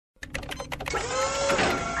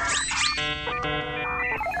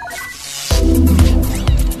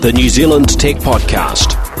the New Zealand Tech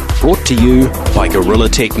Podcast, brought to you by Gorilla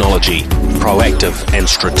Technology, proactive and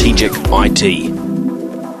strategic IT.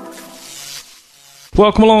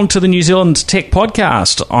 Welcome along to the New Zealand Tech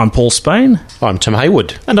Podcast. I'm Paul Spain. I'm Tim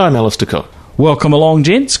Hayward. And I'm Alistair Cook. Welcome along,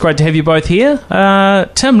 gents. Great to have you both here.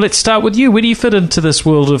 Tim, let's start with you. Where do you fit into this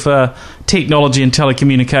world of technology and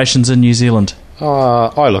telecommunications in New Zealand?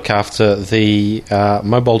 I look after the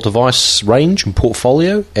mobile device range and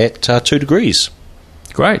portfolio at 2 Degrees.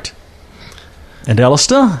 Great. And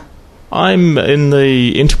Alistair? I'm in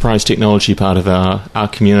the enterprise technology part of our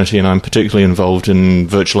community, and I'm particularly involved in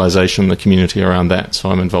virtualization, the community around that. So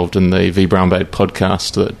I'm involved in the V. Brownbait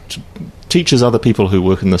podcast that teaches other people who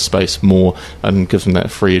work in this space more and gives them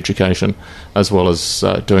that free education, as well as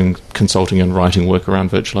doing consulting and writing work around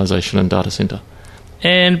virtualization and data center.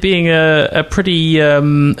 And being a pretty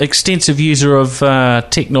extensive user of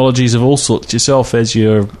technologies of all sorts yourself, as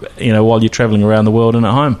while you're travelling around the world and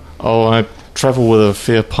at home. Oh, I travel with a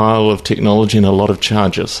fair pile of technology and a lot of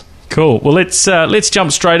chargers. Cool. Well, let's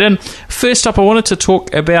jump straight in. First up, I wanted to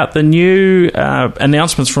talk about the new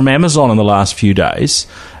announcements from Amazon in the last few days.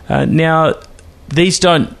 Now, these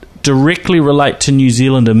don't directly relate to New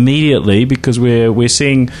Zealand immediately because we're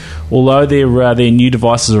seeing, although their new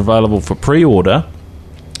devices are available for pre-order,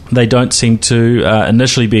 they don't seem to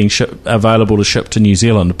initially being available to ship to New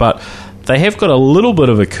Zealand. But they have got a little bit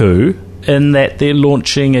of a coup in that they're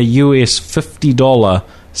launching a US $50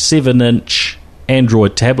 7-inch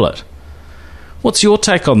Android tablet. What's your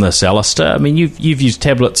take on this, Alistair? I mean, you've used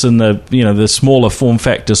tablets in the smaller form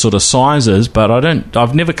factor sort of sizes, but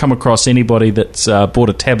I've never come across anybody that's bought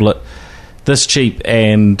a tablet this cheap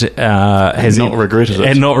and has not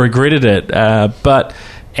regretted it. But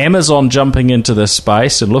Amazon jumping into this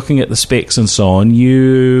space and looking at the specs and so on,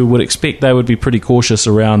 you would expect they would be pretty cautious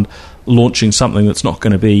around launching something that's not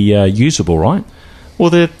going to be usable, right? Well,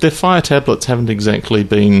 their Fire tablets haven't exactly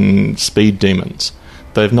been speed demons.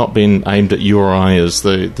 They've not been aimed at you or I as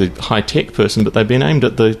the high-tech person, but they've been aimed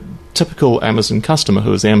at the typical Amazon customer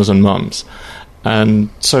who is the Amazon mums. And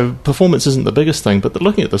so performance isn't the biggest thing, but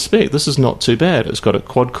looking at the spec, this is not too bad. It's got a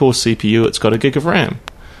quad-core CPU, it's got a gig of RAM.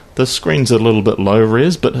 The screen's a little bit low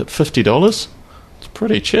res, but at $50, it's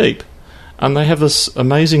pretty cheap. And they have this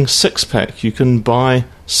amazing 6-pack. You can buy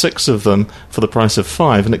 6 of them for the price of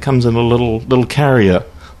 5, and it comes in a little carrier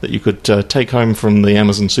that you could take home from the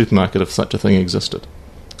Amazon supermarket if such a thing existed.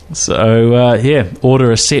 So,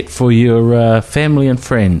 order a set for your family and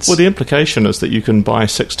friends. Well, the implication is that you can buy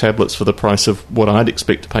 6 tablets for the price of what I'd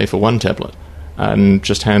expect to pay for one tablet and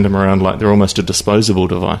just hand them around like they're almost a disposable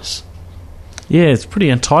device. Yeah, it's pretty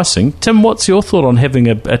enticing. Tim, what's your thought on having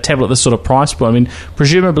a tablet this sort of price point? I mean,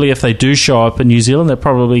 presumably if they do show up in New Zealand, they're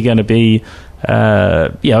probably going to be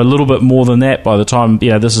a little bit more than that by the time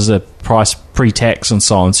this is a price pre-tax and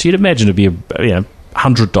so on. So you'd imagine it'd be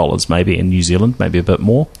 $100 maybe in New Zealand, maybe a bit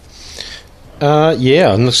more.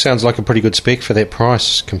 And this sounds like a pretty good spec for that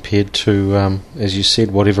price compared to, as you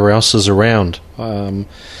said, whatever else is around. I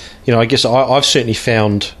guess I've certainly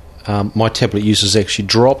found my tablet use has actually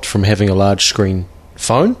dropped from having a large screen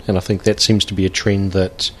phone, and I think that seems to be a trend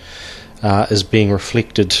that is being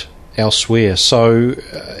reflected elsewhere. So,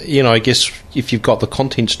 I guess if you've got the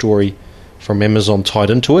content story from Amazon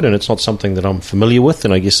tied into it, and it's not something that I'm familiar with,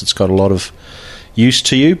 then I guess it's got a lot of use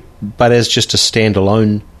to you. But as just a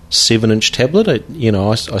standalone 7-inch tablet,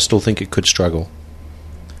 I still think it could struggle.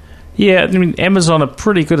 Yeah, I mean, Amazon are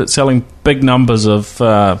pretty good at selling big numbers of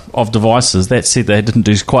devices. That said, they didn't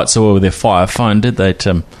do quite so well with their Fire phone, did they,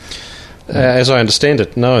 Tim? As I understand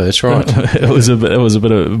it, no, that's right. It was a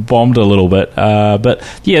bit of bombed a little bit, but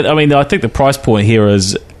yeah, I mean, I think the price point here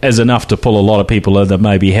is enough to pull a lot of people in that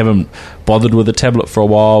maybe haven't bothered with a tablet for a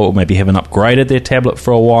while, or maybe haven't upgraded their tablet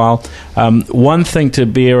for a while. One thing to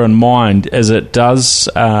bear in mind is it does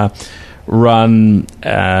run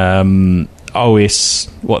OS,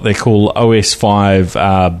 what they call OS 5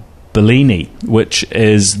 Bellini, which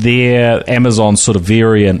is their Amazon sort of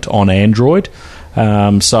variant on Android.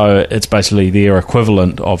 So it's basically their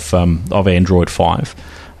equivalent of Android 5,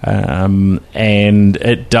 and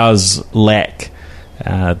it does lack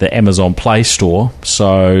the Amazon Play Store.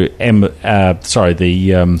 So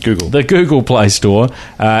the Google Play Store,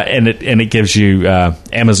 and it gives you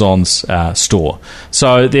Amazon's store.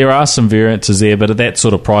 So there are some variances there, but at that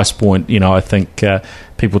sort of price point, I think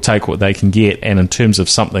people take what they can get. And in terms of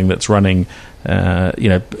something that's running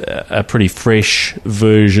a pretty fresh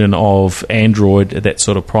version of Android at that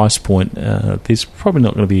sort of price point, there's probably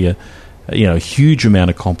not going to be a huge amount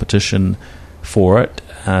of competition for it,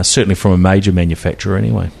 certainly from a major manufacturer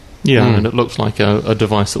anyway. Yeah, and it looks like a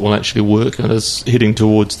device that will actually work and is heading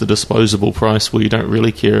towards the disposable price where you don't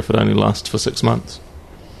really care if it only lasts for 6 months.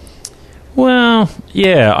 Well,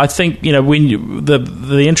 yeah, I think when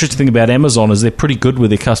the interesting thing about Amazon is they're pretty good with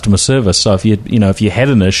their customer service. So if you had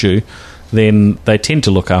an issue, then they tend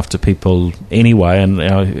to look after people anyway. And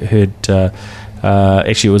I heard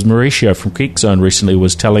actually it was Mauricio from Geek Zone recently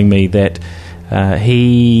was telling me that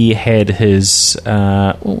he had his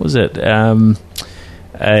what was it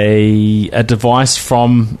a device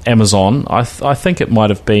from Amazon. I think it might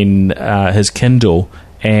have been his Kindle.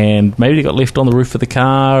 And maybe it got left on the roof of the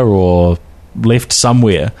car or left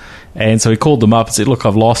somewhere. And so he called them up and said, look,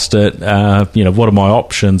 I've lost it. What are my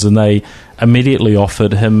options? And they immediately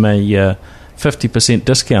offered him a 50%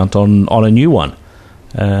 discount on a new one.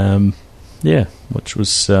 Which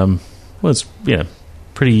was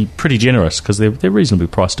pretty generous because they're reasonably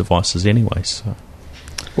priced devices anyway. So,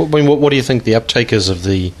 what do you think the uptake is of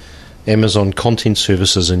the Amazon content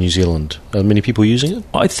services in New Zealand? Are many people using it?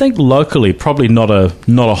 I think locally, probably not a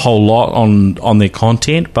whole lot on their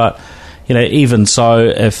content, but even so,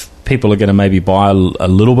 if people are going to maybe buy a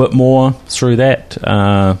little bit more through that,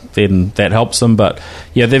 then that helps them. But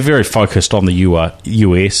yeah, they're very focused on the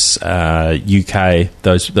US, UK,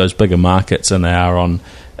 those bigger markets, and they are on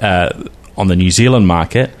the New Zealand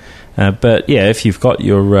market. But yeah, if you've got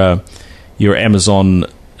your Amazon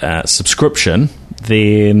subscription,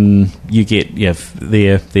 then you get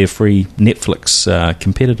their free Netflix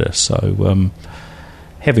competitor. So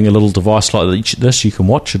having a little device like this you can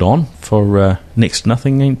watch it on for next to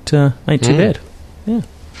nothing ain't too bad. Yeah.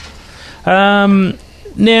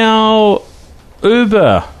 Now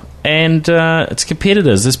Uber and its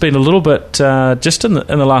competitors. There's been a little bit just in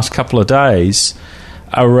the last couple of days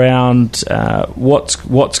around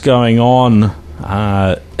what's going on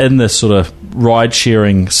in this sort of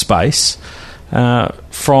ride-sharing space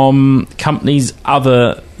from companies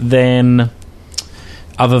other than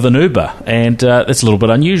Uber, and that's a little bit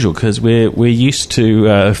unusual because we're used to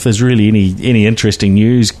if there's really any interesting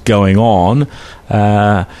news going on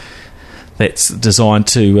that's designed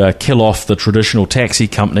to kill off the traditional taxi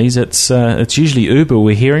companies, it's usually Uber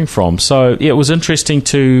we're hearing from. So yeah, it was interesting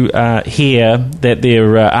to hear that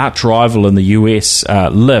their arch rival in the US,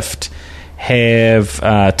 Lyft,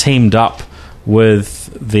 have teamed up with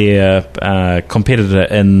their competitor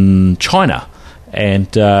in China.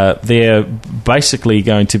 And they're basically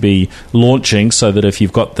going to be launching so that if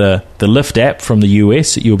you've got the Lyft app from the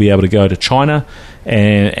US, you'll be able to go to China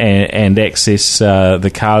and access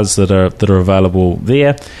the cars that are available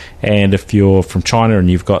there. And if you're from China and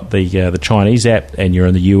you've got the Chinese app and you're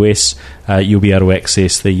in the US, you'll be able to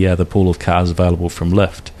access the pool of cars available from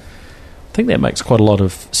Lyft. I think that makes quite a lot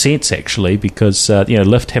of sense actually, because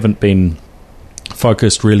Lyft haven't been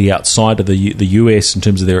focused really outside of the US in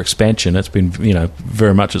terms of their expansion. It's been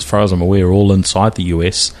very much, as far as I'm aware, all inside the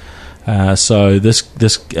US. So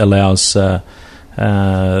this allows that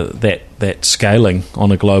scaling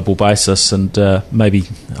on a global basis, and maybe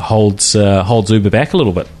holds Uber back a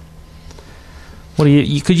little bit. What do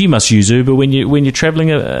you must use Uber when you're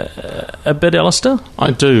travelling a bit, Alistair?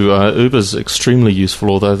 I do. Uber's extremely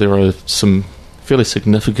useful, although there are some fairly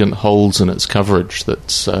significant holes in its coverage.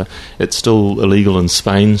 It's still illegal in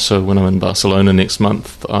Spain, so when I'm in Barcelona next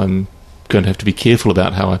month, I'm going to have to be careful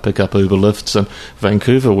about how I pick up Uber lifts. And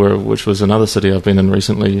Vancouver, which was another city I've been in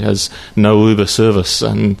recently, has no Uber service,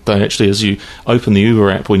 and they actually, as you open the Uber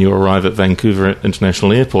app when you arrive at Vancouver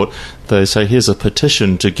International Airport, they say, here's a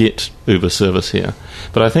petition to get Uber service here.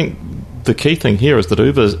 But I think the key thing here is that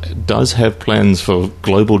Uber does have plans for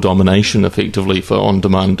global domination, effectively, for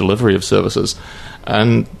on-demand delivery of services.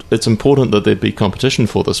 And it's important that there be competition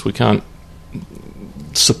for this. We can't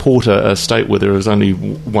support a state where there is only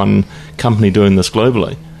one company doing this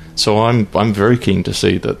globally. So I'm very keen to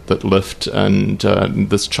see that Lyft and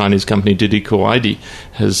this Chinese company Didi Kuaidi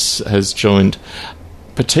has joined,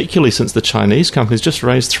 particularly since the Chinese company's just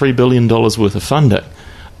raised $3 billion worth of funding.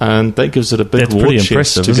 And that gives it a big war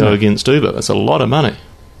chest to go against Uber. That's a lot of money.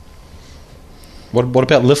 What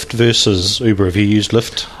about Lyft versus Uber? Have you used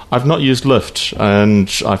Lyft? I've not used Lyft,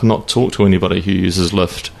 and I've not talked to anybody who uses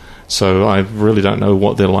Lyft. So I really don't know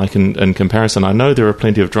what they're like in comparison. I know there are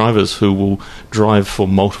plenty of drivers who will drive for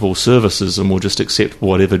multiple services and will just accept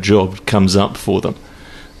whatever job comes up for them.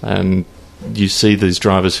 And you see these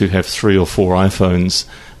drivers who have 3 or 4 iPhones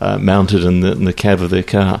mounted in the cab of their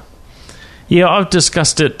car. Yeah, I've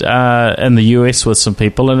discussed it in the US with some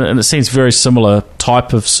people, and it seems very similar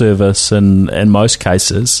type of service in most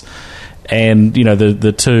cases. And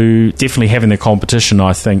the two definitely having the competition,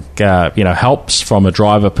 I think helps from a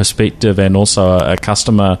driver perspective and also a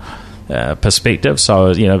customer perspective. So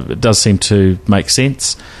it does seem to make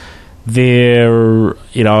sense. There,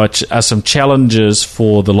 are some challenges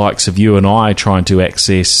for the likes of you and I trying to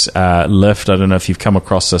access Lyft. I don't know if you've come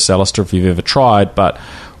across this, Alistair, if you've ever tried, but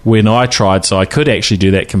when I tried, so I could actually do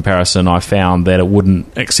that comparison, I found that it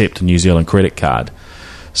wouldn't accept a New Zealand credit card.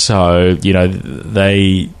 So,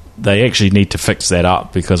 they actually need to fix that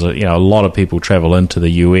up, because, a lot of people travel into the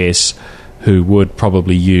US who would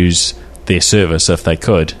probably use their service if they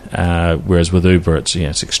could, whereas with Uber it's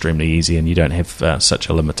extremely easy and you don't have such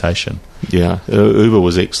a limitation. Uber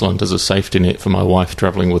was excellent as a safety net for my wife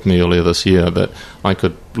travelling with me earlier this year, that I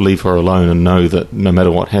could leave her alone and know that no matter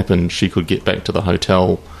what happened she could get back to the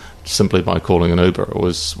hotel simply by calling an Uber. It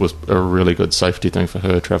was a really good safety thing for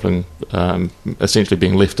her, travelling, essentially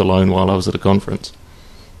being left alone while I was at a conference.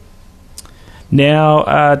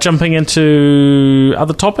 Now, jumping into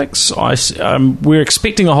other topics, we're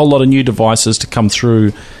expecting a whole lot of new devices to come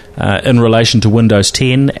through in relation to Windows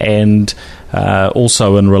 10 and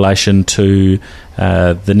also in relation to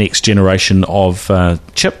the next generation of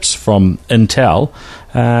chips from Intel.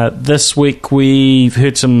 This week we've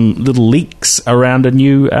heard some little leaks around a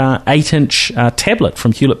new 8-inch tablet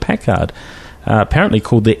from Hewlett-Packard, apparently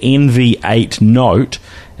called the NV8 Note,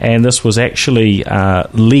 and this was actually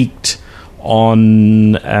leaked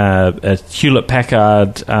on a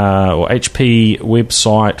Hewlett-Packard or HP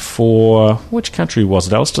website for, which country was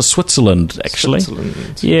it, Alistair? Switzerland, actually.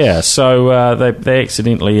 Switzerland. Yeah, so they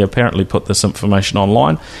accidentally apparently put this information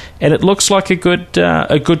online, and it looks like a good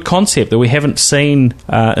concept that we haven't seen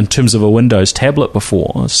in terms of a Windows tablet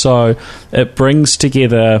before. So it brings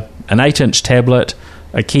together an 8-inch tablet,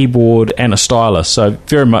 a keyboard and a stylus, so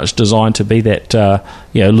very much designed to be that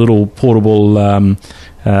little portable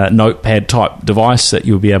notepad type device that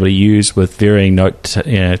you'll be able to use with varying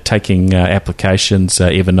note-taking applications,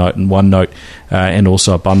 Evernote and OneNote, and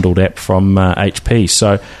also a bundled app from HP.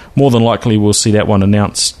 So more than likely we'll see that one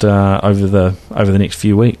announced over the next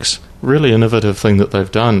few weeks. Really innovative thing that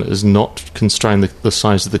they've done is not constrain the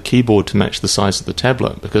size of the keyboard to match the size of the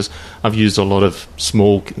tablet, because I've used a lot of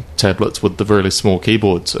small tablets with the really small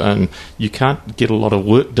keyboards, and you can't get a lot of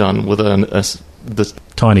work done with the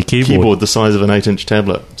tiny keyboard the size of an 8-inch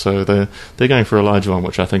tablet. So they're going for a large one,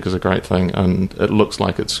 which I think is a great thing, and it looks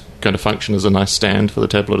like it's going to function as a nice stand for the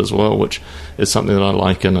tablet as well, which is something that I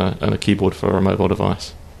like in a keyboard for a mobile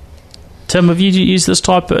device. Tim, have you used this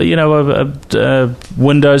type of, a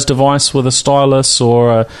Windows device with a stylus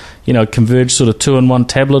or a, converged sort of 2-in-1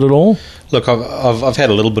 tablet at all? Look, I've had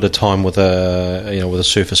a little bit of time with a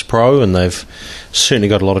Surface Pro, and they've certainly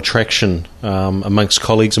got a lot of traction amongst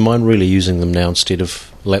colleagues of mine, really using them now instead of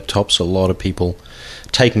laptops. A lot of people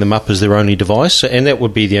taking them up as their only device, and that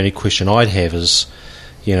would be the only question I'd have is,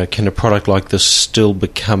 can a product like this still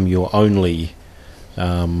become your only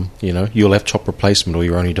your laptop replacement or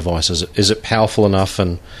your only device? Is it powerful enough?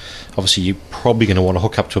 And obviously you're probably going to want to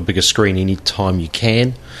hook up to a bigger screen any time you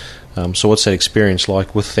can. So what's that experience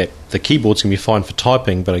like with that? The keyboard's going to be fine for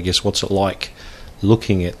typing, but I guess what's it like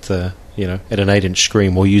looking at at an 8-inch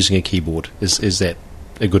screen while using a keyboard? Is that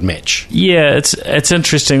a good match? Yeah, it's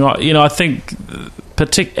interesting. I think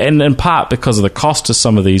and in part because of the cost of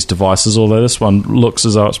some of these devices, although this one looks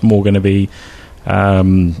as though it's more going to be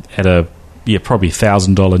at a probably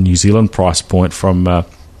 $1,000 New Zealand price point from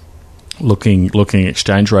looking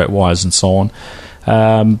exchange rate wise and so on.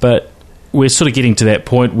 But we're sort of getting to that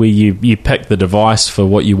point where you pick the device for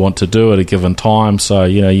what you want to do at a given time. So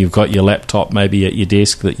you've got your laptop maybe at your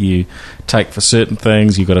desk that you take for certain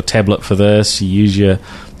things. You've got a tablet for this. You use your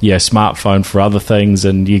smartphone for other things,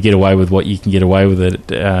 and you get away with what you can get away with it.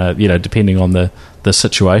 Depending on the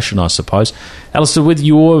situation, I suppose. Alistair, with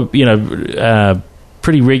your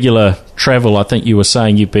pretty regular travel, I think you were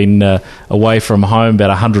saying you've been away from home about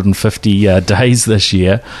 150 days this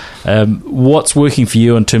year. What's working for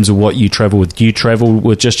you in terms of what you travel with? Do you travel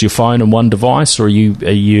with just your phone and one device, or are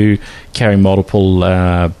you carrying multiple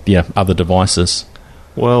other devices?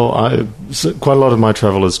 Well, quite a lot of my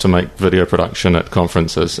travel is to make video production at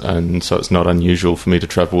conferences, and so it's not unusual for me to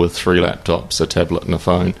travel with 3 laptops, a tablet and a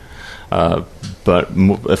phone. But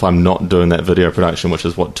if I'm not doing that video production, which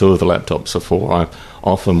is what 2 of the laptops are for, I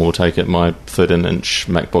often will take it my 13-inch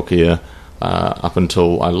MacBook Air up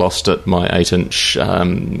until I lost it, my 8-inch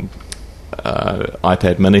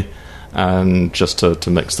iPad Mini, and just to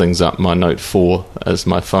mix things up, my Note 4 as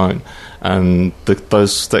my phone. And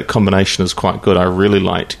that combination is quite good. I really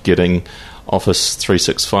liked getting Office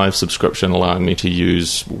 365 subscription, allowing me to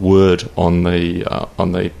use Word on the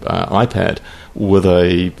iPad with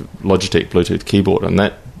a Logitech Bluetooth keyboard, and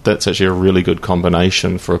that's actually a really good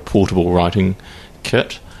combination for a portable writing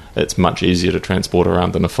kit. it's much easier to transport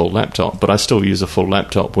around than a full laptop. But I still use a full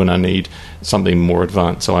laptop when I need something more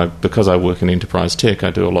advanced. So because I work in enterprise tech,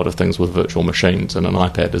 I do a lot of things with virtual machines, and an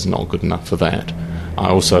iPad is not good enough for that. I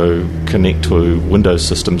also connect to Windows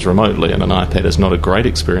systems remotely, and an iPad is not a great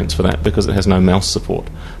experience for that because it has no mouse support.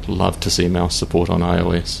 Love to see mouse support on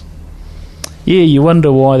iOS. Yeah, you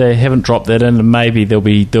wonder why they haven't dropped that in, and maybe there'll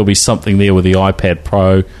be something there with the iPad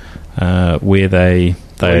Pro where they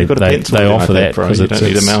offer that, because you don't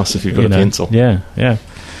need a mouse if you've got a pencil. Yeah.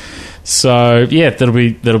 So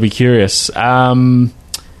that'll be curious.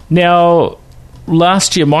 Now,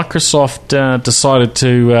 last year Microsoft decided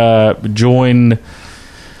to join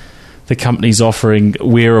the companies offering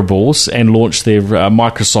wearables and launched their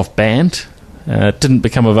Microsoft Band. It didn't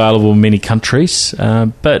become available in many countries,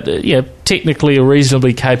 but technically a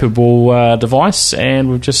reasonably capable device.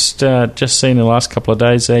 And we've just seen in the last couple of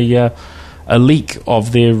days a leak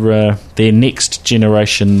of their next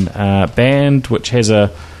generation band, which has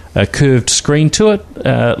a curved screen to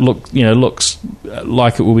it. Looks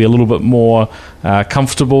like it will be a little bit more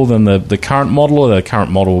comfortable than the current model. Or the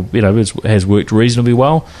current model, has worked reasonably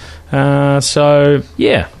well. It's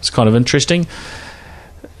kind of interesting.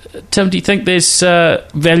 Tim, do you think there's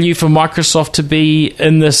value for Microsoft to be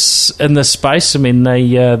in this space? I mean,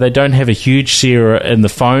 they don't have a huge share in the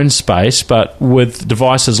phone space, but with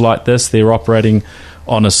devices like this, they're operating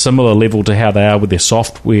on a similar level to how they are with their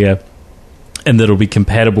software, and that'll be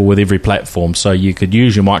compatible with every platform. So you could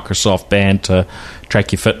use your Microsoft Band to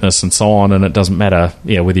track your fitness and so on, and it doesn't matter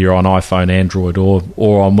whether you're on iPhone, Android,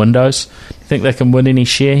 or on Windows. Do you think they can win any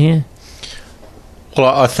share here? Well,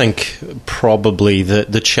 I think probably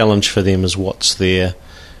the challenge for them is what's their,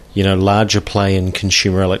 larger play in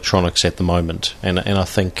consumer electronics at the moment, and I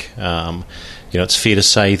think it's fair to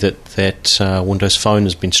say that Windows Phone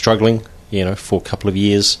has been struggling, for a couple of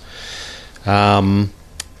years, and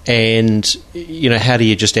how do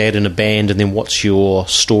you just add in a band, and then what's your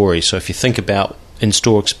story? So if you think about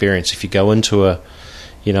in-store experience, if you go into a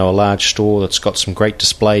large store that's got some great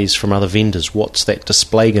displays from other vendors, what's that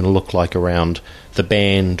display going to look like around the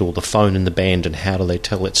band or the phone in the band, and how do they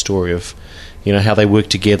tell that story of, how they work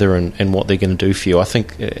together and what they're going to do for you? I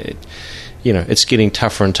think, it's getting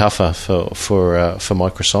tougher and tougher for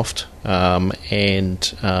Microsoft,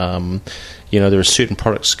 there are certain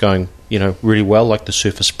products going, really well, like the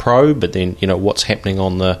Surface Pro, but then, what's happening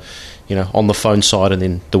on the phone side and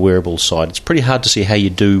then the wearables side. It's pretty hard to see how you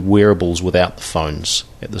do wearables without the phones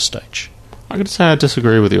at this stage. I could say I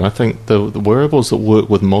disagree with you. I think the wearables that work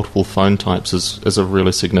with multiple phone types is a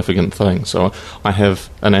really significant thing. So I have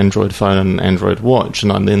an Android phone and an Android watch,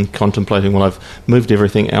 and I'm then contemplating, well, I've moved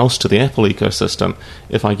everything else to the Apple ecosystem.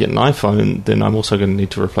 If I get an iPhone, then I'm also going to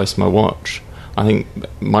need to replace my watch. I think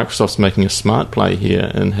Microsoft's making a smart play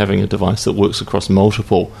here in having a device that works across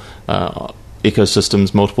multiple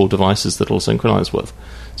ecosystems, multiple devices that it'll synchronize with.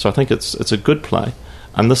 So I think it's a good play.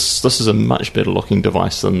 And this is a much better looking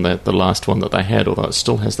device than the last one that they had, although it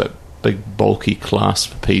still has that big bulky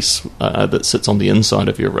clasp piece that sits on the inside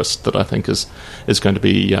of your wrist that I think is going to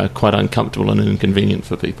be quite uncomfortable and inconvenient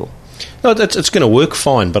for people. No, it's going to work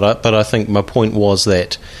fine, but I think my point was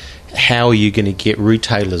that how are you going to get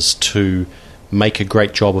retailers to make a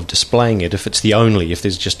great job of displaying it if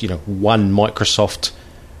there's just one Microsoft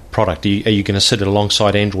product? Are you going to sit it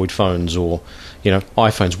alongside Android phones or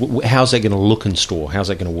iPhones? How's that going to look in store? How's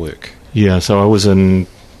that going to work? Yeah, so I was in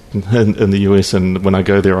the US, and when I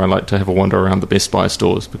go there I like to have a wander around the Best Buy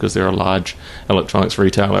stores because they're a large electronics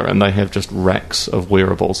retailer and they have just racks of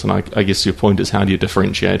wearables, and I guess your point is how do you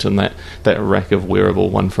differentiate in that rack of wearable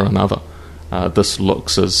one for another? This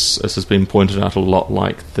looks, as has been pointed out, a lot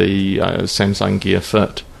like the Samsung Gear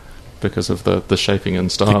Fit because of the shaping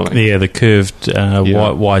and styling. The curved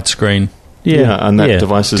wide screen. Yeah, and that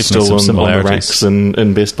device is still on the racks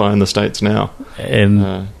in Best Buy in the States now.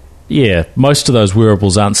 And most of those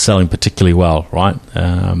wearables aren't selling particularly well, right?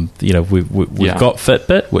 We've got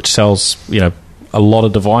Fitbit, which sells a lot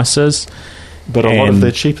of devices, but a lot of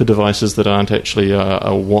their cheaper devices that aren't actually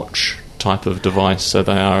a watch type of device, so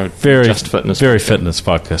they are just fitness, very fitness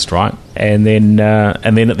focused, right? And then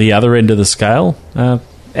at the other end of the scale,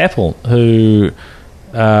 Apple, who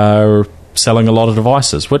are selling a lot of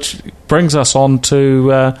devices, which brings us on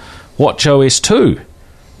to WatchOS 2,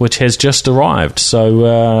 which has just arrived.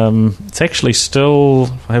 So it's actually still,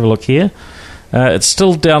 if I have a look here, it's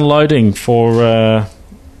still downloading for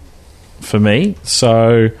me,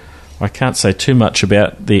 so I can't say too much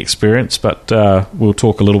about the experience, but we'll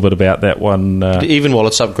talk a little bit about that one. Even while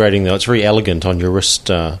it's upgrading, though, it's very elegant on your wrist.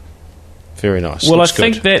 Very nice. Well, looks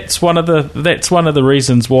think that's one of the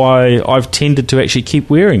reasons why I've tended to actually keep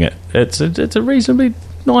wearing it. It's a reasonably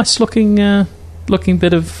nice looking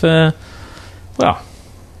bit of well.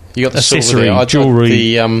 You got the accessory, silver there. jewellery.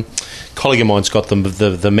 The colleague of mine's got them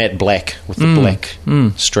the matte black with the black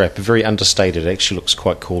strap. Very understated. It actually looks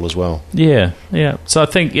quite cool as well. Yeah. So I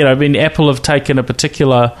think Apple have taken a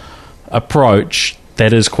particular approach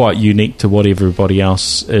that is quite unique to what everybody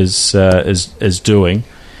else is doing,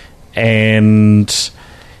 and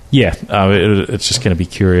it's just going to be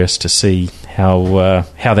curious to see how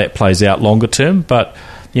that plays out longer term. But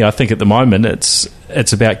I think at the moment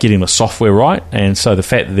it's about getting the software right, and so the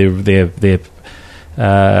fact that they're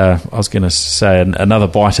I was going to say another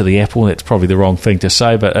bite of the apple. That's probably the wrong thing to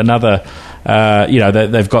say, but another.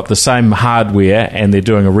 They've got the same hardware and they're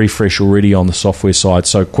doing a refresh already on the software side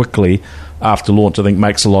so quickly after launch. I think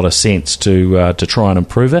makes a lot of sense to try and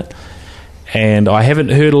improve it. And I haven't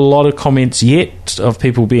heard a lot of comments yet of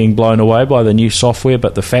people being blown away by the new software,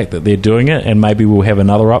 but the fact that they're doing it, and maybe we'll have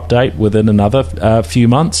another update within another few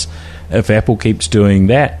months if Apple keeps doing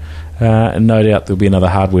that. And no doubt there'll be another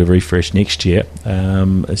hardware refresh next year.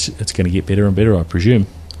 It's going to get better and better, I presume.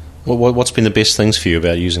 What's been the best things for you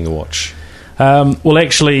about using the watch? Well,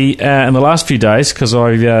 actually, in the last few days, because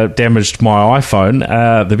I damaged my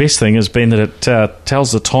iPhone, the best thing has been that it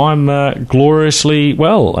tells the time gloriously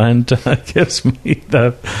well and gives me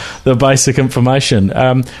the basic information.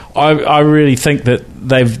 I really think that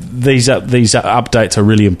these updates are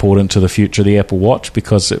really important to the future of the Apple Watch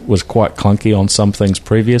because it was quite clunky on some things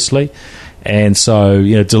previously. And so,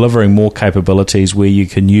 delivering more capabilities where you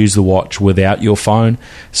can use the watch without your phone.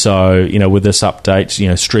 So, with this update,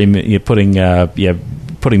 you're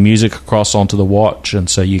putting music across onto the watch, and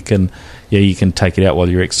so you can take it out while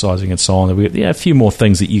you're exercising and so on. We've got a few more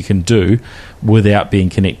things that you can do without being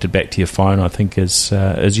connected back to your phone, I think is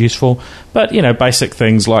useful. But basic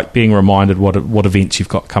things like being reminded what events you've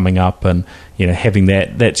got coming up, and having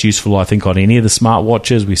that's useful. I think on any of the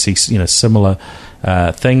smartwatches we see similar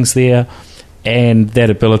things there. And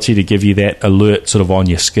that ability to give you that alert sort of on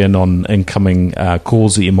your skin on incoming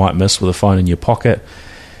calls that you might miss with a phone in your pocket.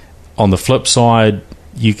 On the flip side,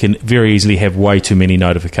 you can very easily have way too many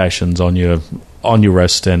notifications on your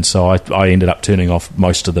wrist, and so I ended up turning off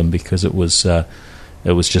most of them because it was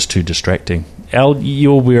just too distracting. Al,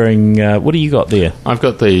 you're wearing what do you got there? I've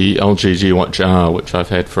got the LG G Watch R, which I've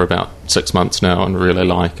had for about 6 months now and really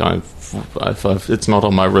like. It's not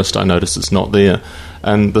on my wrist. I notice it's not there.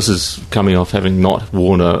 And this is coming off having not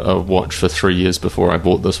worn a watch for 3 years before I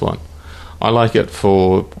bought this one. I like it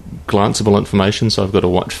for glanceable information, so I've got a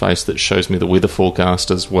watch face that shows me the weather forecast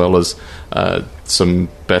as well as some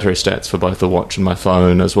battery stats for both the watch and my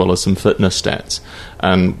phone, as well as some fitness stats.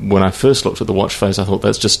 And when I first looked at the watch face, I thought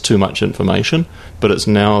that's just too much information, but it's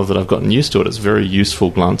now that I've gotten used to it, it's very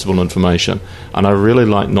useful glanceable information. And I really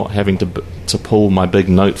like not having to pull my big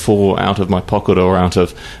Note 4 out of my pocket or out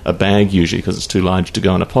of a bag usually, because it's too large to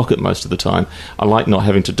go in a pocket most of the time. I like not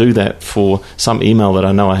having to do that for some email that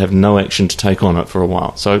I know I have no action to take on it for a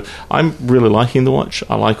while. So I'm really liking the watch.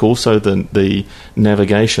 I like also the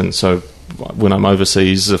navigation. So when I'm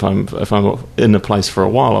overseas, if I'm in a place for a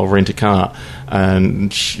while, I'll rent a car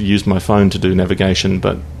and use my phone to do navigation,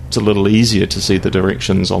 but it's a little easier to see the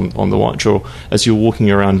directions on the watch. Or as you're walking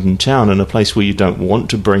around in town in a place where you don't want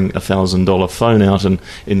to bring $1,000 phone out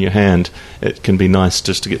in your hand, it can be nice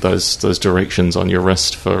just to get those directions on your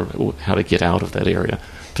wrist for how to get out of that area.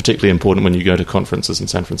 Particularly important when you go to conferences in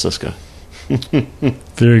San Francisco.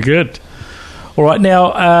 Very good. All right,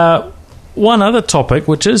 now one other topic,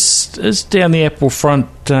 which is down the Apple front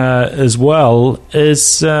as well,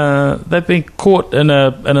 is they've been caught in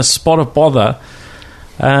a spot of bother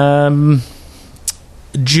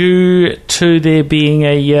due to there being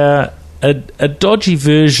a dodgy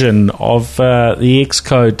version of the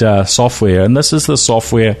Xcode software, and this is the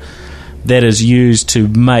software that is used to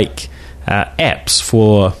make apps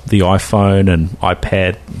for the iPhone and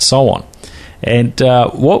iPad and so on. And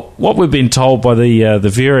what we've been told by the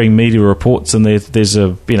varying media reports, and there's a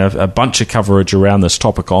bunch of coverage around this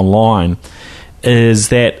topic online, is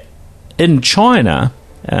that in China,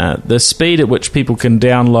 the speed at which people can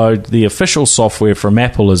download the official software from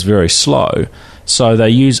Apple is very slow, so they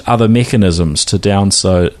use other mechanisms to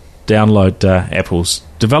download Apple's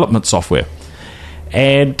development software.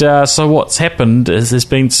 And so what's happened is there's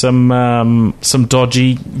been some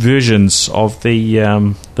dodgy versions of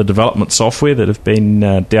the development software that have been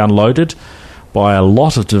downloaded by a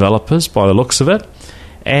lot of developers, by the looks of it,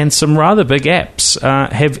 and some rather big apps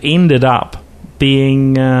have ended up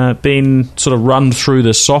being sort of run through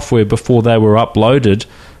the software before they were uploaded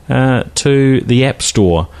to the App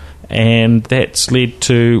Store. And that's led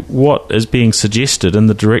to what is being suggested in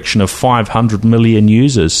the direction of 500 million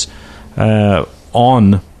users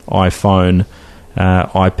on iPhone,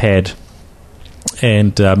 iPad,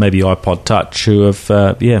 and maybe iPod Touch who have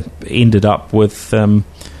ended up with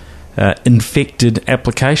infected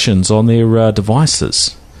applications on their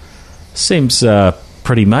devices. Seems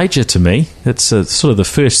pretty major to me. It's sort of the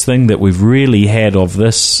first thing that we've really had of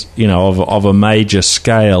this, of a major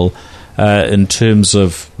scale in terms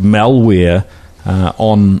of malware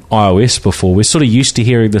on iOS before. We're sort of used to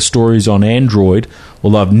hearing the stories on Android,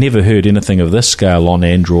 although I've never heard anything of this scale on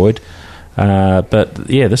Android. But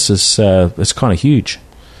yeah, this is it's kind of huge.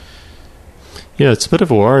 Yeah, it's a bit of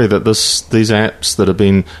a worry that these apps that have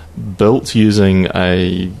been built using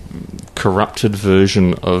a corrupted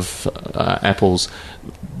version of Apple's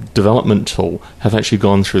development tool have actually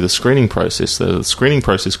gone through the screening process. The screening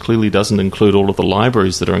process clearly doesn't include all of the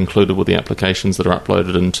libraries that are included with the applications that are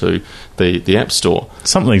uploaded into the App Store.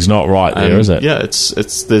 Something's not right there, is it? Yeah,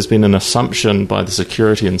 it's there's been an assumption by the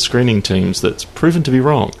security and screening teams that's proven to be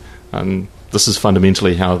wrong. And this is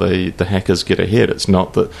fundamentally how the hackers get ahead. It's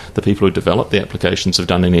not that the people who developed the applications have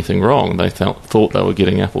done anything wrong. They thought they were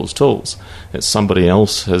getting Apple's tools. It's somebody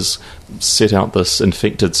else has set out this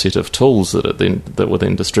infected set of tools that were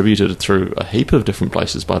then distributed through a heap of different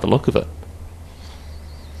places by the look of it.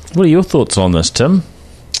 What are your thoughts on this, Tim?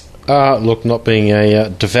 Look, not being a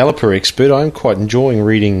developer expert, I'm quite enjoying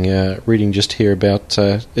reading just here about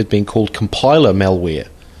it being called compiler malware.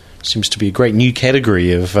 Seems to be a great new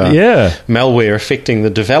category of malware affecting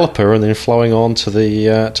the developer and then flowing on to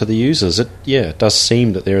the users. It does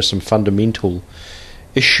seem that there are some fundamental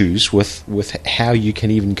issues with how you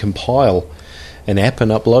can even compile an app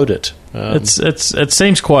and upload it. It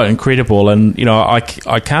seems quite incredible, and I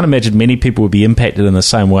can't imagine many people would be impacted in the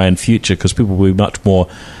same way in future, because people will be much more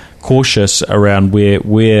cautious around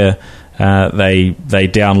where they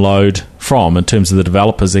download from. In terms of the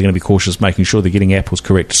developers, they're going to be cautious making sure they're getting Apple's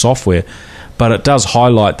correct software. But it does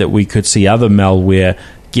highlight that we could see other malware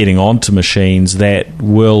getting onto machines that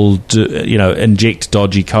will inject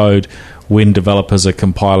dodgy code when developers are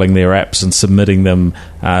compiling their apps and submitting them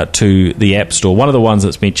to the App Store. One of the ones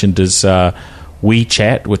that's mentioned is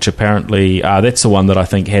WeChat, which apparently that's the one that I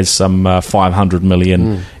think has some 500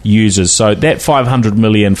 million users. So that 500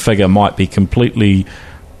 million figure might be completely...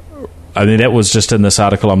 I mean, that was just in this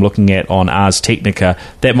article I'm looking at on Ars Technica.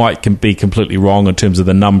 That might be completely wrong in terms of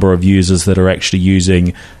the number of users that are actually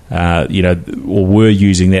using, or were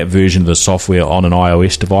using that version of the software on an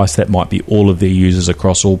iOS device. That might be all of their users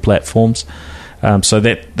across all platforms. So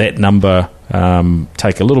that number,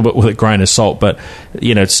 take a little bit with a grain of salt, but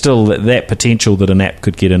still that potential that an app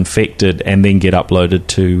could get infected and then get uploaded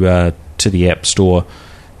to the App Store.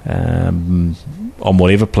 On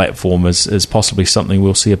whatever platform is possibly something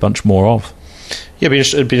we'll see a bunch more of. Yeah,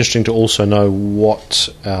 it'd be interesting to also know what's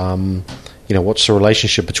the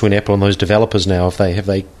relationship between Apple and those developers now. Have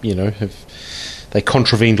they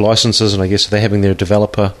contravened licenses, and I guess they're having their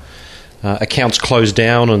developer accounts closed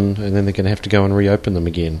down, and then they're going to have to go and reopen them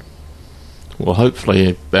again. Well,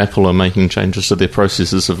 hopefully Apple are making changes to their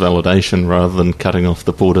processes of validation rather than cutting off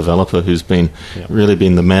the poor developer who's really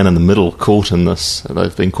been the man in the middle caught in this.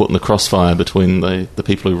 They've been caught in the crossfire between the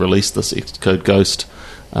people who released this Xcode Ghost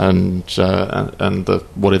and the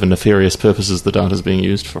whatever nefarious purposes the data is being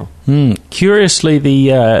used for. Curiously,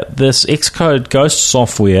 this Xcode Ghost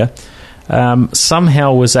software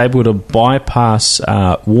somehow was able to bypass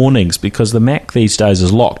warnings, because the Mac these days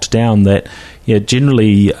is locked down that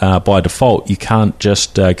generally by default you can't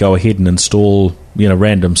just go ahead and install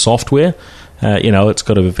random software. It's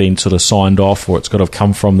got to have been sort of signed off, or it's got to have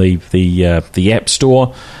come from the App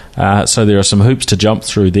Store. So there are some hoops to jump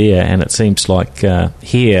through there, and it seems like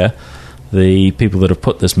here the people that have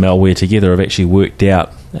put this malware together have actually worked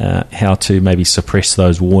out how to maybe suppress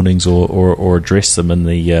those warnings or address them in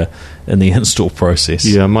the install process.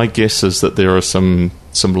 Yeah, my guess is that there are some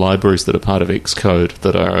libraries that are part of Xcode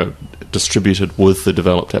that are distributed with the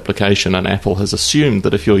developed application, and Apple has assumed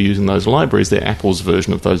that if you're using those libraries, they're Apple's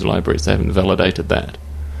version of those libraries. They haven't validated that.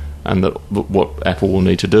 And that what Apple will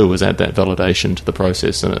need to do is add that validation to the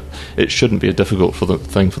process, and it shouldn't be a difficult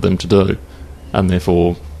thing for them to do, and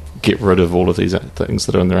therefore get rid of all of these things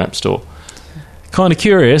that are in their App Store. Kind of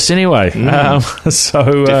curious, anyway.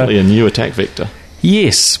 So definitely a new attack vector.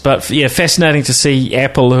 Yes, but fascinating to see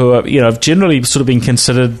Apple, who are have generally sort of been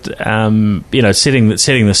considered setting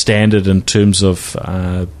the standard in terms of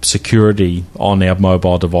security on our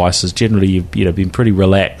mobile devices. Generally, been pretty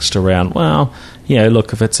relaxed around. Well,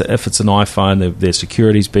 look, if it's an iPhone, their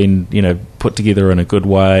security's been put together in a good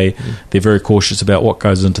way. They're very cautious about what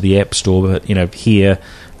goes into the App Store, but here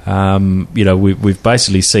We've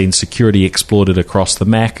basically seen security exploited across the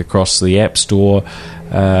Mac, across the App Store,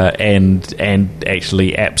 and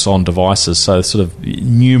actually apps on devices. So sort of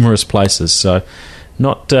numerous places. So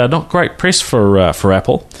not great press for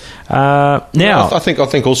Apple. Now, I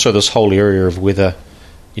think also this whole area of whether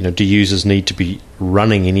do users need to be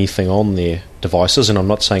running anything on their devices, and I'm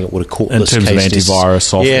not saying it would have caught in this terms case of antivirus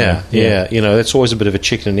software. Yeah. That's always a bit of a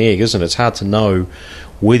chicken and egg, isn't it? It's hard to know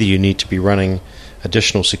whether you need to be running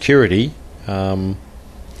additional security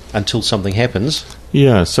until something happens.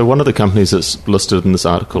 Yeah, so one of the companies that's listed in this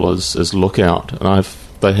article is Lookout, and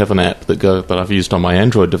they have an app that I've used on my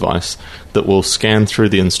Android device that will scan through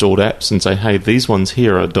the installed apps and say, hey, these ones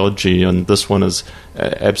here are dodgy, and this one is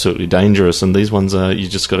absolutely dangerous, and these ones you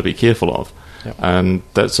just got to be careful of. Yep. And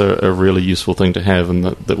that's a really useful thing to have, and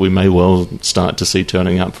that we may well start to see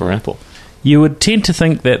turning up for Apple. You would tend to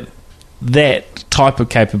think that type of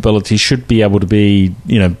capability should be able to be,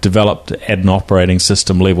 developed at an operating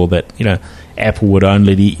system level, that, Apple would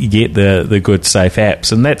only get the good, safe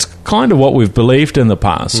apps. And that's kind of what we've believed in the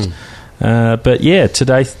past. But yeah,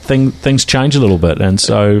 today things change a little bit. And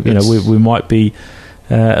so, we might be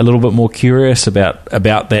a little bit more curious about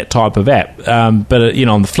that type of app. But,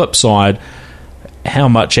 on the flip side, how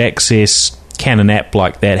much access can an app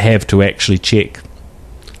like that have to actually check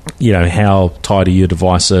how tidy your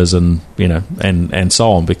device is, and and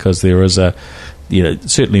so on, because there is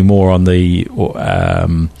certainly more on the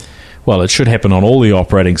it should happen on all the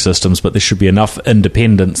operating systems, but there should be enough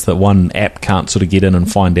independence that one app can't sort of get in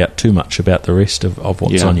and find out too much about the rest of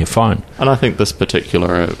what's on your phone. And I think this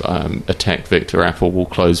particular attack vector, Apple will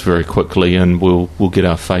close very quickly, and we'll get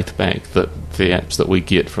our faith back that the apps that we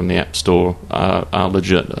get from the App Store are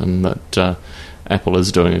legit, and that Apple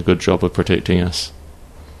is doing a good job of protecting us.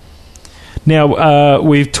 Now,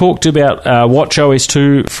 we've talked about watchOS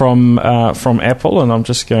 2 from Apple, and I'm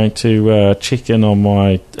just going to check in on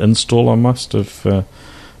my install. I must have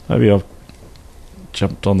maybe I've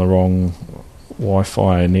jumped on the wrong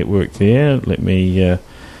Wi-Fi network there. Let me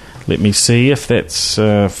see if that's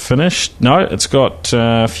finished. No, it's got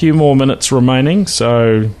a few more minutes remaining,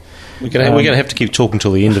 so we're going to have to keep talking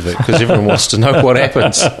till the end of it, because everyone wants to know what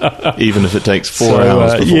happens, even if it takes 4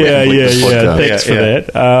 hours. Before Thanks for that.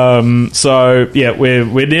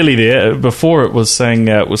 We're nearly there. Before it was saying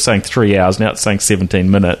 3 hours. Now it's saying 17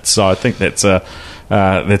 minutes. So I think that's a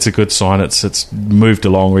good sign. It's moved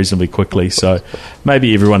along reasonably quickly. So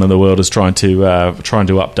maybe everyone in the world is trying to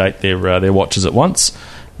update their watches at once.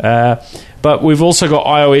 But we've also got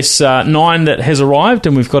iOS 9 that has arrived,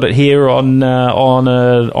 and we've got it here on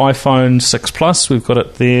an iPhone 6 Plus. We've got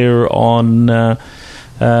it there on what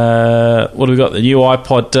have we got? The new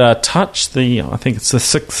iPod Touch. I think it's the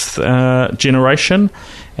 6th generation,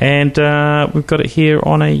 and we've got it here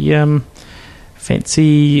on a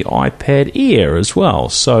fancy iPad Air as well.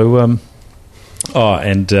 So,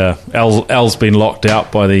 Al's been locked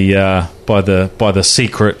out by the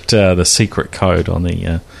secret code on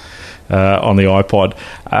the iPod,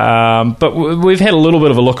 but we've had a little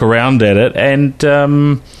bit of a look around at it, and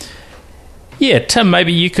Tim,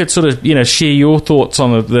 maybe you could sort of share your thoughts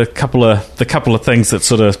on the couple of things that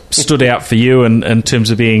sort of stood out for you in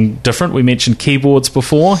terms of being different. We mentioned keyboards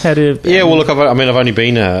before. Look, I've only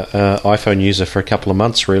been an iPhone user for a couple of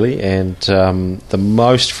months really, and the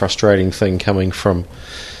most frustrating thing coming from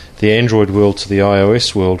the Android world to the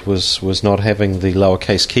iOS world was not having the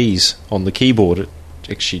lowercase keys on the keyboard. It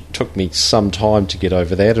actually took me some time to get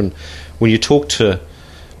over that, and when you talk to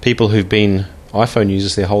people who've been iPhone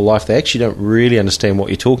users their whole life, they actually don't really understand what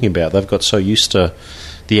you're talking about. They've got so used to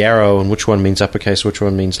the arrow and which one means uppercase, which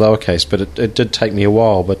one means lowercase, but it did take me a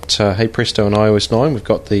while. But hey presto, in iOS 9 we've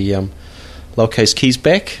got the lowercase keys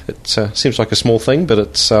back. It seems like a small thing, but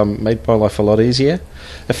it's made my life a lot easier.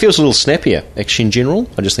 It feels a little snappier actually in general.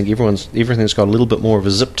 I just think everything's got a little bit more of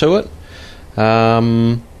a zip to it.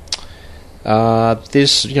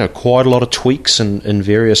 There's quite a lot of tweaks in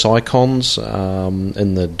various icons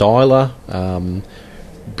in the dialer,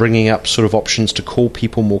 bringing up sort of options to call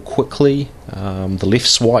people more quickly, the left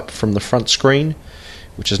swipe from the front screen,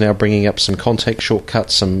 which is now bringing up some contact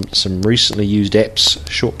shortcuts, some recently used apps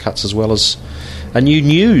shortcuts, as well as a new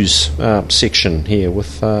news section here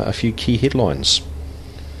with a few key headlines.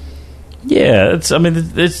 Yeah,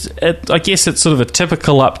 I guess it's sort of a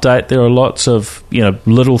typical update. There are lots of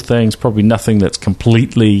little things, probably nothing that's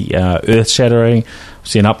completely earth-shattering.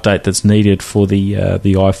 See an update that's needed for the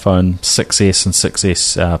iPhone 6S and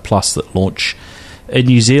 6S Plus that launch in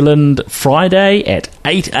New Zealand Friday at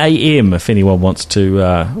 8 a.m. If anyone wants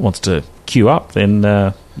to queue up,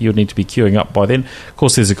 then you'd need to be queuing up by then. Of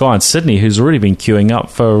course, there's a guy in Sydney who's already been queuing up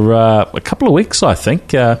for a couple of weeks, I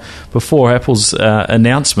think, before Apple's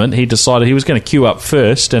announcement. He decided he was going to queue up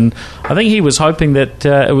first, and I think he was hoping that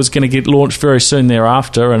it was going to get launched very soon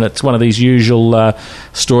thereafter. And it's one of these usual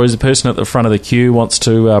stories: the person at the front of the queue wants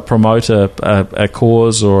to promote a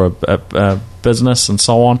cause or a business and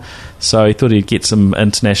so on. So he thought he'd get some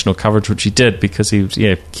international coverage, which he did, because he was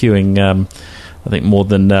queuing. I think more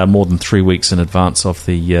than 3 weeks in advance of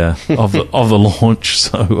the of the launch.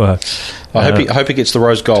 So I hope he gets the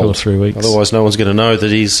rose gold. 2 or 3 weeks. Otherwise, no one's going to know that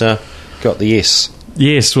he's got the S.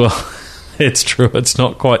 Yes, well, it's true. It's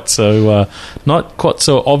not quite so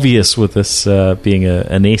obvious with this being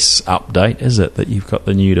an S update, is it? That you've got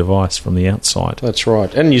the new device from the outside. That's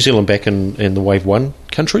right. And New Zealand back in the Wave 1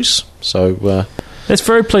 countries. So that's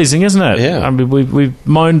very pleasing, isn't it? Yeah. I mean, we've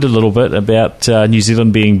moaned a little bit about New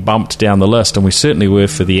Zealand being bumped down the list, and we certainly were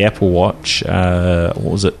for the Apple Watch. What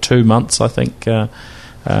was it, 2 months, I think,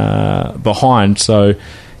 behind. So,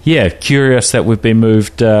 yeah, curious that we've been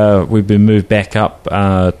moved back up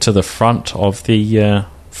to the front of the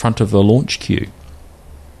launch queue.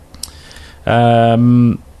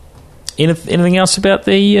 Anything else about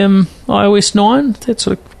the iOS 9 that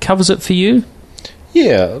sort of covers it for you?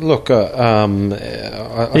 Yeah, look, there's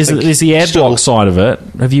the ad block side of it.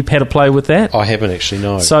 Have you had a play with that? I haven't actually,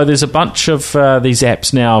 no. So there's a bunch of these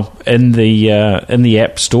apps now in the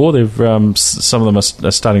App Store. They've some of them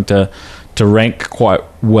are starting to rank quite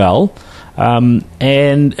well. And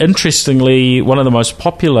interestingly, one of the most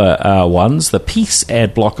popular ones, the Peace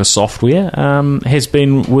ad blocker software, has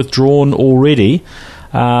been withdrawn already.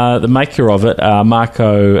 The maker of it,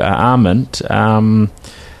 Marco Arment,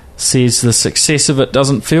 says the success of it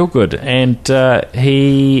doesn't feel good, and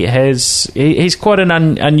he's quite an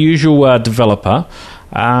unusual developer,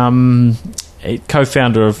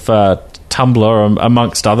 co-founder of Tumblr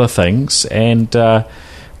amongst other things, and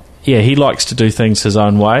he likes to do things his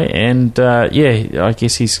own way, and I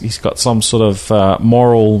guess he's got some sort of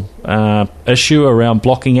moral issue around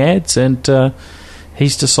blocking ads, and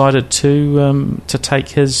he's decided to take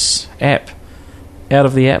his app out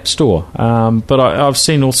of the App Store. But I've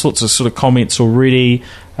seen all sorts of sort of comments already.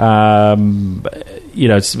 Obviously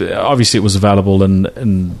it was available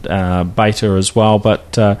in beta as well,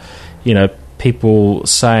 but people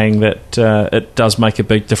saying that it does make a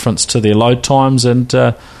big difference to their load times, and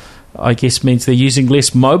I guess means they're using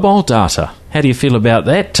less mobile data. How do you feel about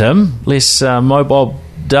that, Tim? Less mobile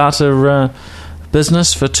data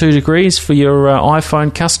business for 2 degrees for your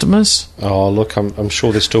iPhone customers? Oh, look, I'm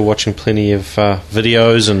sure they're still watching plenty of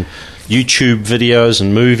videos and YouTube videos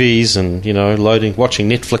and movies, and watching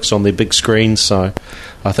Netflix on their big screens. So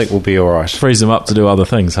I think we'll be all right. Frees them up to do other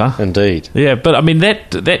things, huh? Indeed. Yeah, but I mean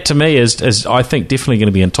that to me is I think definitely going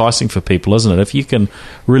to be enticing for people, isn't it? If you can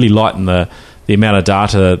really lighten the amount of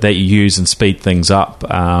data that you use and speed things up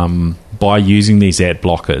by using these ad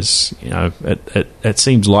blockers, it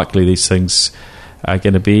seems likely these things are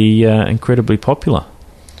going to be incredibly popular.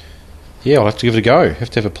 Yeah, I'll have to give it a go.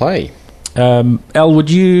 Have to have a play. Al,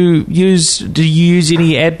 do you use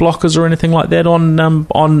any ad blockers or anything like that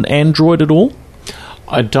on Android at all?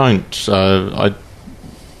 I don't. I'm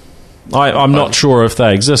not sure if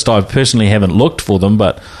they exist. I personally haven't looked for them,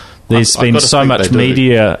 but there's been so much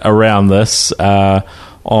media around this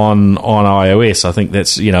on iOS. I think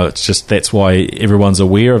that's that's why everyone's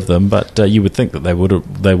aware of them. But you would think that they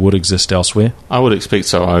would exist elsewhere. I would expect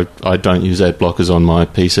so. I don't use ad blockers on my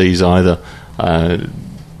PCs either,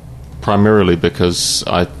 primarily because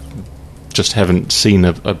I just haven't seen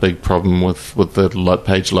a big problem with the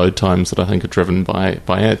page load times that I think are driven by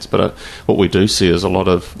ads. But what we do see is a lot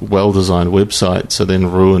of well-designed websites are then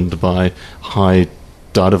ruined by high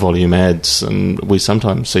data volume ads, and we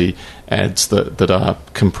sometimes see ads that are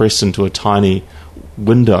compressed into a tiny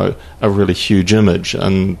window, a really huge image,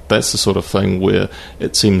 and that's the sort of thing where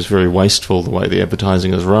it seems very wasteful the way the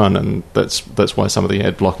advertising is run, and that's why some of the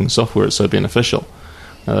ad blocking software is so beneficial.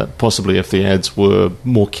 Possibly if the ads were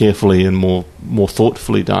more carefully and more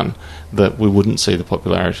thoughtfully done, that we wouldn't see the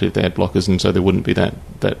popularity of the ad blockers, and so there wouldn't be that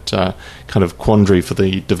kind of quandary for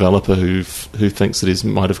the developer who thinks that he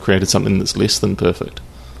might have created something that's less than perfect.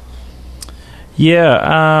 Yeah,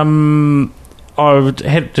 I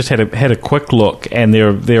had a quick look, and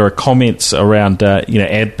there are comments around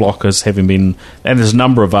ad blockers having been, and there's a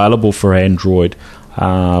number available for Android,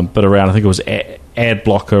 but around, I think it was Ad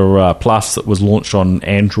Blocker Plus that was launched on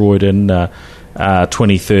Android in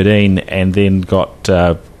 2013, and then got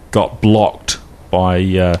blocked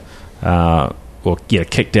by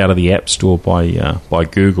kicked out of the App Store by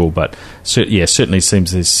Google. But certainly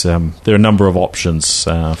seems there are a number of options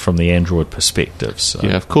from the Android perspective. So.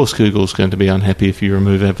 Yeah, of course Google's going to be unhappy if you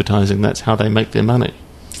remove advertising. That's how they make their money.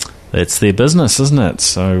 That's their business, isn't it?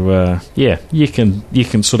 So you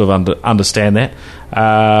can sort of understand that.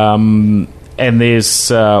 And there's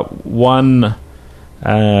one.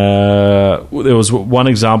 There was one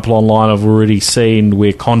example online I've already seen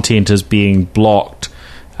where content is being blocked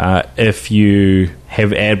if you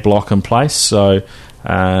have ad block in place. So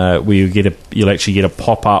where you'll actually get a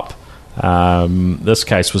pop up. This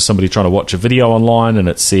case was somebody trying to watch a video online, and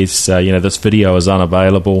it says this video is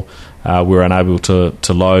unavailable. We're unable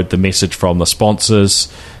to load the message from the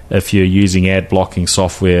sponsors. If you're using ad blocking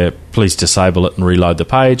software, please disable it and reload the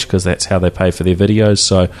page, because that's how they pay for their videos.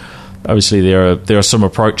 So obviously there are some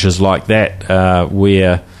approaches like that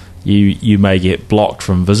where you may get blocked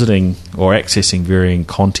from visiting or accessing varying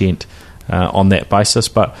content on that basis.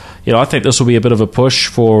 But I think this will be a bit of a push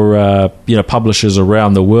for publishers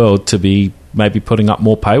around the world to be maybe putting up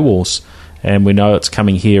more paywalls. And we know it's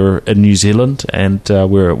coming here in New Zealand, and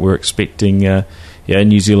we're expecting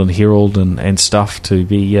New Zealand Herald and stuff to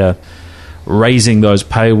be raising those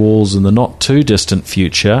paywalls in the not too distant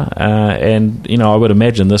future. And I would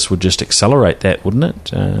imagine this would just accelerate that, wouldn't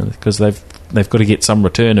it? Because they've got to get some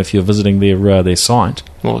return if you're visiting their site.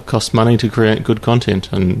 Well, it costs money to create good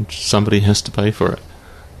content, and somebody has to pay for it.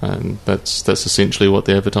 And that's essentially what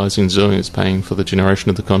the advertising is doing, is paying for the generation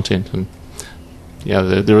of the content. And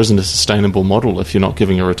there isn't a sustainable model if you're not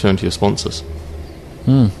giving a return to your sponsors.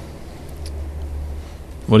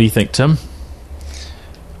 What do you think, Tim?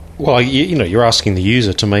 Well, you're asking the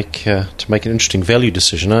user to make an interesting value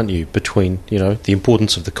decision, aren't you? Between the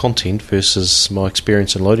importance of the content versus my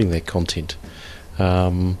experience in loading that content.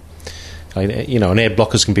 An ad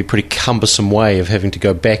blocker can be a pretty cumbersome way of having to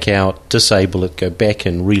go back out, disable it, go back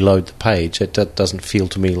and reload the page. That doesn't feel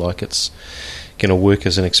to me like it's going to work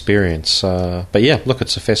as an experience. But yeah, look,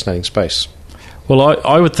 it's a fascinating space. Well,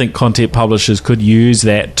 I would think content publishers could use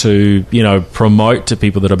that to promote to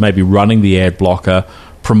people that are maybe running the ad blocker,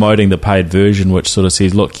 promoting the paid version, which sort of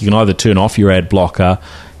says, look, you can either turn off your ad blocker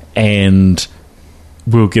and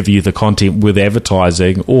we'll give you the content with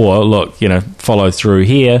advertising, or look, follow through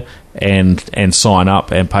here and sign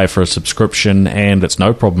up and pay for a subscription, and it's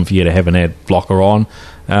no problem for you to have an ad blocker on,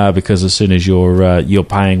 because as soon as you're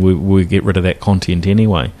paying, we get rid of that content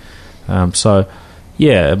anyway. So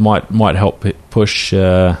yeah, it might help push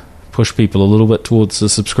people a little bit towards the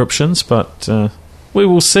subscriptions, but we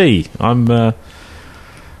will see.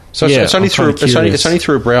 It's only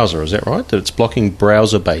through a browser, is that right? That it's blocking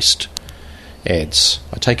browser-based ads.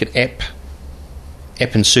 I take it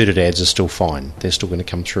app-inserted ads are still fine. They're still going to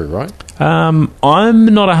come through, right? I'm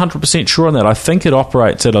not 100% sure on that. I think it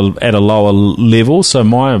operates at a lower level. So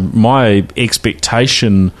my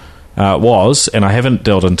expectation was, and I haven't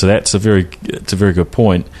delved into that. It's a very good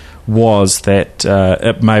point. Was that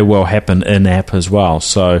it may well happen in app as well?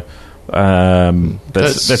 So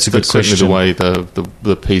that's a good question. The way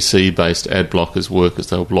the PC-based ad blockers work is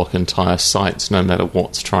they'll block entire sites, no matter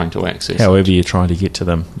what's trying to access. However you're trying to get to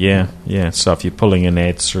them, yeah. So if you're pulling in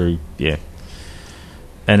ads through,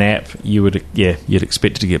 an app, you'd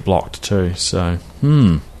expect it to get blocked too. So,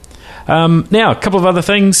 now a couple of other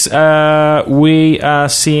things. We are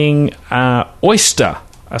seeing Oyster,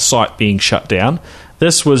 a site being shut down.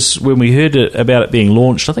 This was when we heard about it being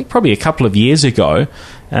launched, I think probably a couple of years ago.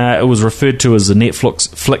 It was referred to as the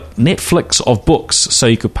Netflix of books, so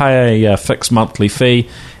you could pay a fixed monthly fee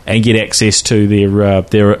and get access to their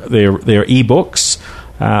ebooks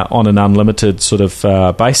on an unlimited sort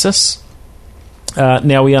of basis.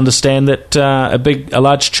 Now we understand that a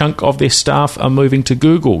large chunk of their staff are moving to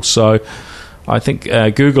Google. So I think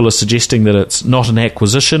Google is suggesting that it's not an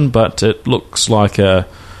acquisition, but it looks like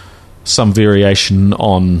some variation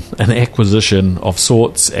on an acquisition of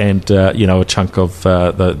sorts, and a chunk of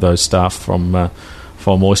those staff from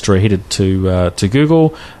Oyster are headed to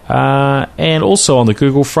Google. And also on the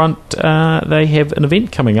Google front, they have an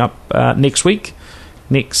event coming up next week.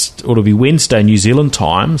 It'll be Wednesday New Zealand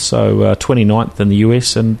time, so 29th in the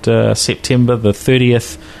US and September the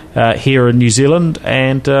 30th here in New Zealand,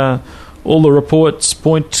 and all the reports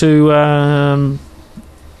point to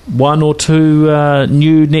one or two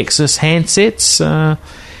new Nexus handsets,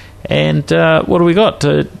 and what do we got?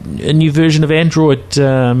 A new version of Android.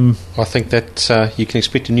 I think that you can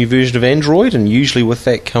expect a new version of Android, and usually with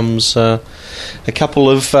that comes a couple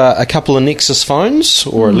of Nexus phones,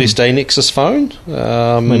 or at least a Nexus phone.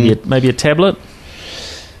 Maybe a tablet.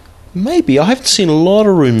 Maybe. I haven't seen a lot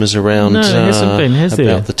of rumours around No, there hasn't been, has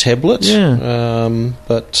there? about the tablet. Yeah.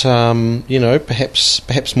 But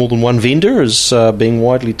perhaps more than one vendor is being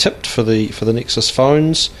widely tipped for the Nexus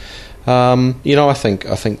phones. I think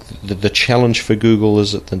the challenge for Google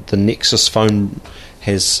is that the Nexus phone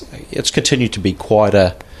it's continued to be quite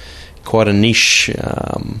a niche,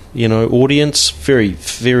 audience, very,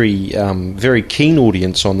 very, very keen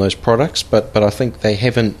audience on those products, but I think they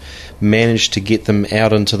haven't managed to get them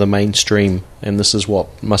out into the mainstream, and this is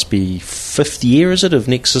what must be 5th year, is it, of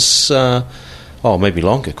Nexus, maybe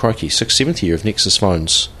longer, crikey, 6th, 7th year of Nexus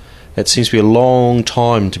phones. It seems to be a long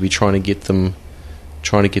time to be trying to get them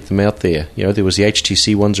out there. There was the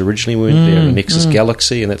HTC ones originally, weren't there, and Nexus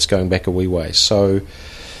Galaxy, and that's going back a wee way. So,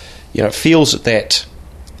 it feels that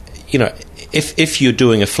if you're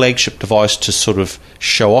doing a flagship device to sort of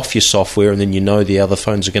show off your software and then the other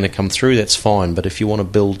phones are going to come through, that's fine. But if you want to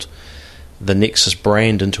build the Nexus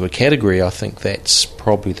brand into a category, I think that's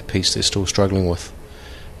probably the piece they're still struggling with.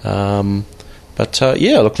 Let's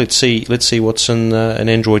see what's in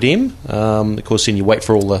Android M. Of course, then you wait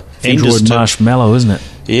for all the vendors Android marshmallow, isn't it?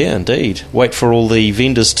 Yeah, indeed. Wait for all the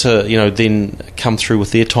vendors to then come through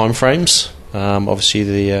with their timeframes.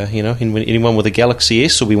 Obviously, anyone with a Galaxy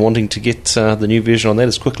S will be wanting to get the new version on that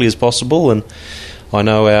as quickly as possible, and I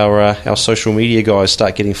know our social media guys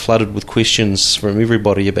start getting flooded with questions from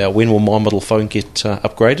everybody about when will my model phone get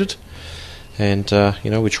upgraded, and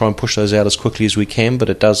we try and push those out as quickly as we can, but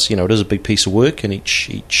it is a big piece of work, and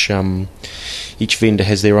each vendor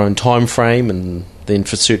has their own time frame, and then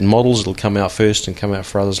for certain models it'll come out first and come out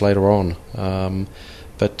for others later on.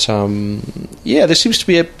 There seems to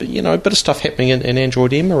be a bit of stuff happening in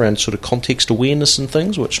Android M around sort of context awareness and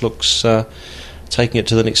things, which looks taking it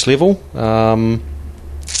to the next level.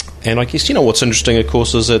 And I guess what's interesting, of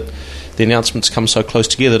course, is that the announcements come so close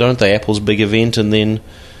together, don't they? Apple's big event and then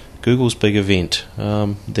Google's big event.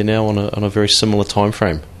 They're now on a very similar time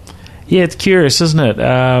frame. Yeah, it's curious, isn't it?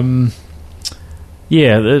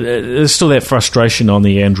 There's still that frustration on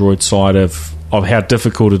the Android side of how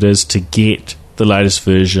difficult it is to get the latest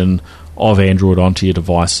version of Android onto your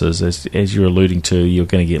devices. As you're alluding to, you're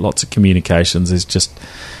going to get lots of communications. It's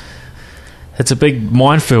a big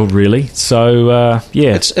minefield, really. So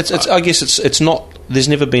it's I guess it's not. There's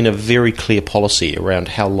never been a very clear policy around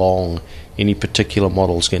how long any particular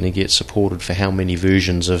model is going to get supported for how many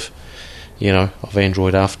versions of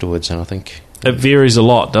Android afterwards, and I think it varies a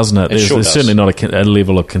lot, doesn't it? There's certainly not a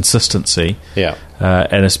level of consistency. Yeah,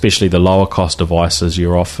 and especially the lower cost devices,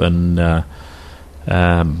 you're often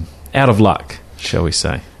out of luck, shall we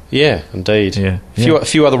say. Yeah, indeed. Yeah. A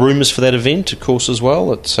few other rumours for that event, of course, as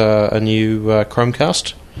well. It's a new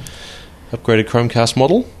Chromecast, upgraded Chromecast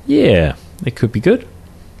model. Yeah, it could be good.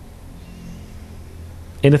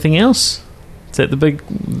 Anything else? Is that the big...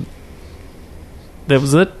 That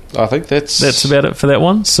was it? I think that's about it for that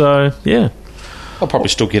one. So, yeah. I'll probably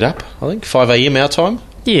still get up, I think. 5 a.m. our time.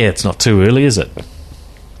 Yeah, it's not too early, is it?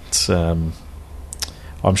 It's...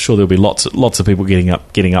 I'm sure there'll be lots of people getting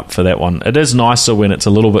up for that one. It is nicer when it's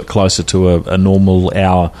a little bit closer to a normal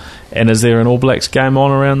hour. And is there an All Blacks game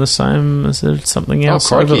on around the same? Is there something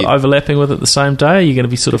else overlapping with it the same day? Are you going to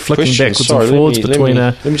be sort of flicking backwards and forwards between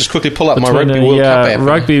let me just quickly pull up my Rugby World Cup app.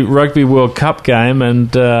 Rugby World Cup game,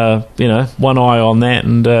 and one eye on that,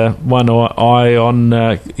 and one eye on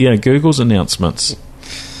Google's announcements.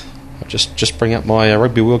 Just bring up my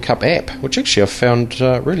Rugby World Cup app, which actually I've found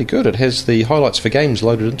really good. It has the highlights for games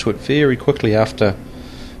loaded into it very quickly after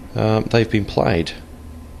they've been played.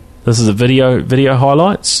 This is a video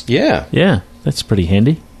highlights? Yeah, that's pretty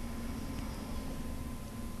handy.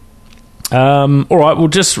 All right, well,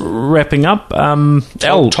 just wrapping up. Tonga,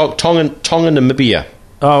 Namibia.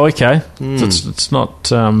 Oh, okay. So it's not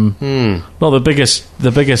the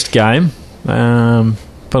biggest game.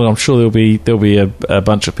 But I'm sure there'll be a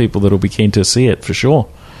bunch of people that'll be keen to see it for sure.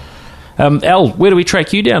 Al, where do we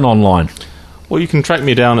track you down online? Well, you can track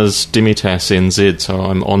me down as DemitasNZ, so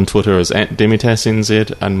I'm on Twitter as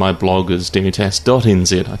 @DemitasNZ, and my blog is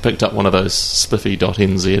demitas.nz. I picked up one of those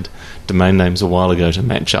spiffy.nz domain names a while ago to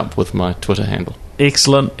match up with my Twitter handle.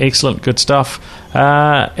 Excellent, good stuff.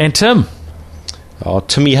 And Tim?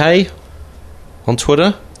 Timmy Hay on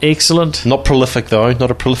Twitter. Excellent. Not prolific, though.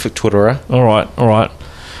 Not a prolific Twitterer. All right.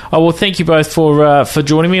 Oh, well, thank you both for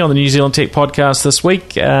joining me on the New Zealand Tech Podcast this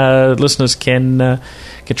week. Listeners can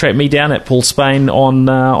track me down at Paul Spain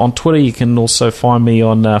on Twitter. You can also find me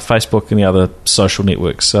on Facebook and the other social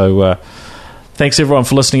networks. So thanks, everyone,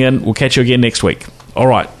 for listening in. We'll catch you again next week. All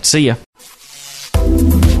right, see ya.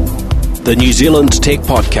 The New Zealand Tech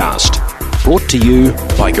Podcast, brought to you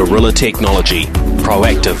by Gorilla Technology,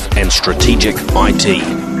 proactive and strategic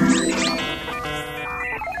IT.